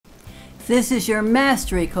This is your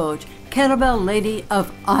mastery coach, Kettlebell Lady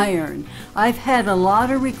of Iron. I've had a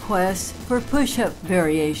lot of requests for push-up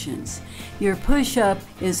variations. Your push-up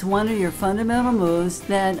is one of your fundamental moves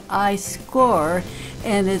that I score,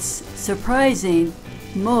 and it's surprising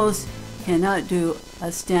most cannot do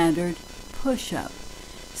a standard push-up.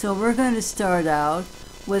 So we're going to start out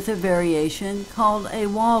with a variation called a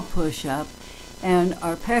wall push-up, and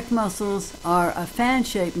our pec muscles are a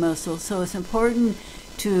fan-shaped muscle, so it's important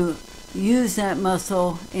to use that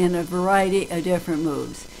muscle in a variety of different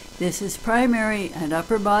moves. This is primary an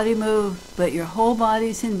upper body move, but your whole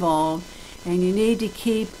body's involved, and you need to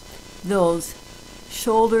keep those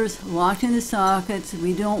shoulders locked in the sockets.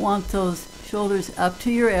 We don't want those shoulders up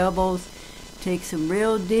to your elbows. Take some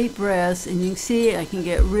real deep breaths, and you can see I can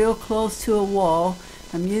get real close to a wall.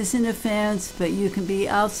 I'm using a fence, but you can be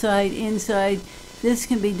outside, inside. This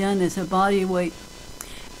can be done as a body weight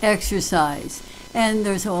exercise. And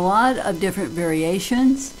there's a lot of different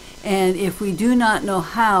variations, and if we do not know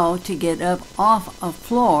how to get up off a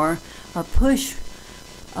floor, a push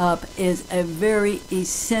up is a very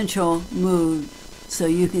essential move so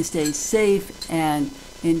you can stay safe and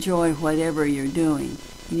enjoy whatever you're doing.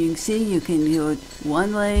 And you can see you can do it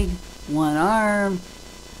one leg, one arm.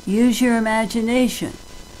 Use your imagination.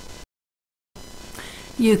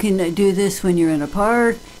 You can do this when you're in a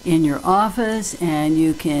park, in your office, and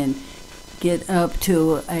you can get up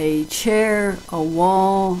to a chair, a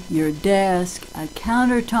wall, your desk, a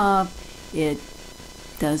countertop. It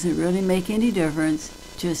doesn't really make any difference.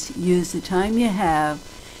 Just use the time you have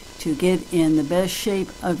to get in the best shape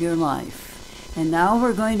of your life. And now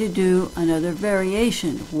we're going to do another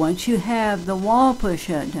variation. Once you have the wall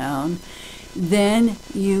push-up down, then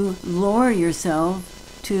you lower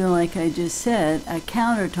yourself to, like I just said, a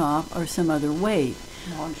countertop or some other weight.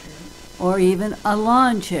 Lawn chair. Or even a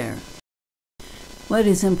lawn chair. What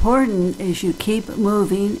is important is you keep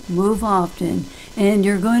moving, move often, and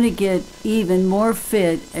you're going to get even more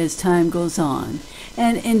fit as time goes on.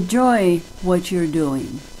 And enjoy what you're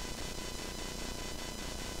doing.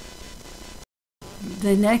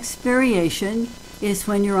 The next variation is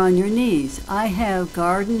when you're on your knees. I have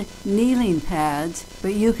garden kneeling pads,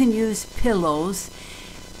 but you can use pillows,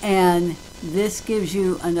 and this gives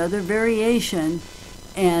you another variation.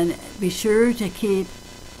 And be sure to keep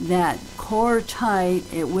that core tight.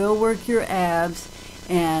 It will work your abs,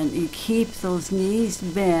 and you keep those knees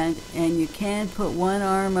bent, and you can put one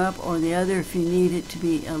arm up or the other if you need it to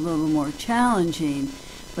be a little more challenging.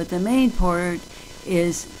 But the main part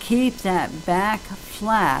is keep that back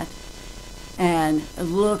flat and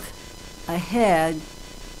look ahead.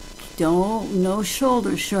 No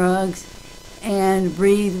shoulder shrugs, and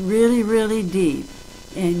breathe really, really deep.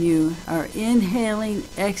 And you are inhaling,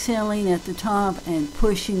 exhaling at the top, and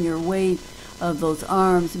pushing your weight of those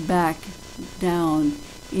arms back down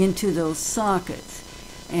into those sockets.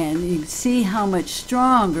 And you can see how much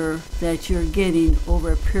stronger that you're getting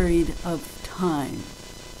over a period of time.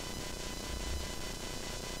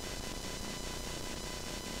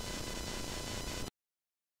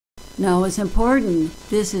 Now it's important,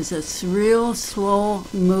 this is a real slow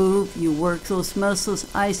move. You work those muscles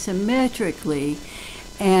isometrically.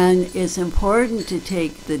 And it's important to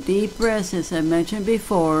take the deep breaths, as I mentioned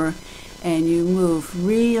before, and you move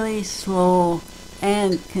really slow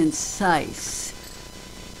and concise.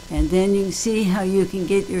 And then you can see how you can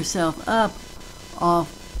get yourself up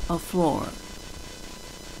off a floor.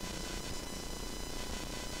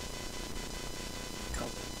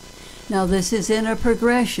 Now this is in a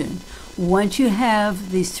progression. Once you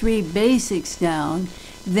have these three basics down,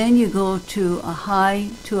 then you go to a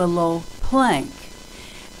high to a low plank.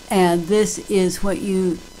 And this is what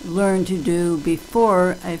you learn to do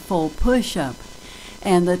before a full push-up.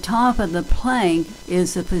 And the top of the plank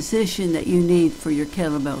is the position that you need for your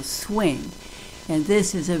kettlebell swing. And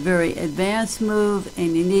this is a very advanced move,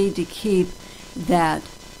 and you need to keep that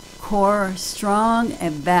core strong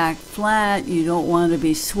and back flat. You don't want to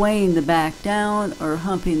be swaying the back down or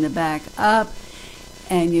humping the back up.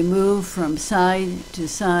 And you move from side to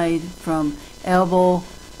side, from elbow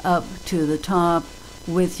up to the top,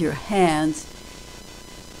 with your hands.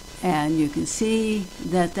 And you can see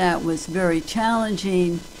that that was very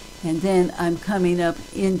challenging. And then I'm coming up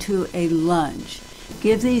into a lunge.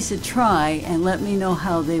 Give these a try and let me know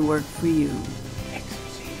how they work for you.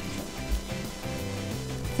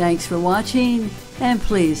 Thanks for watching, and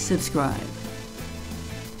please subscribe.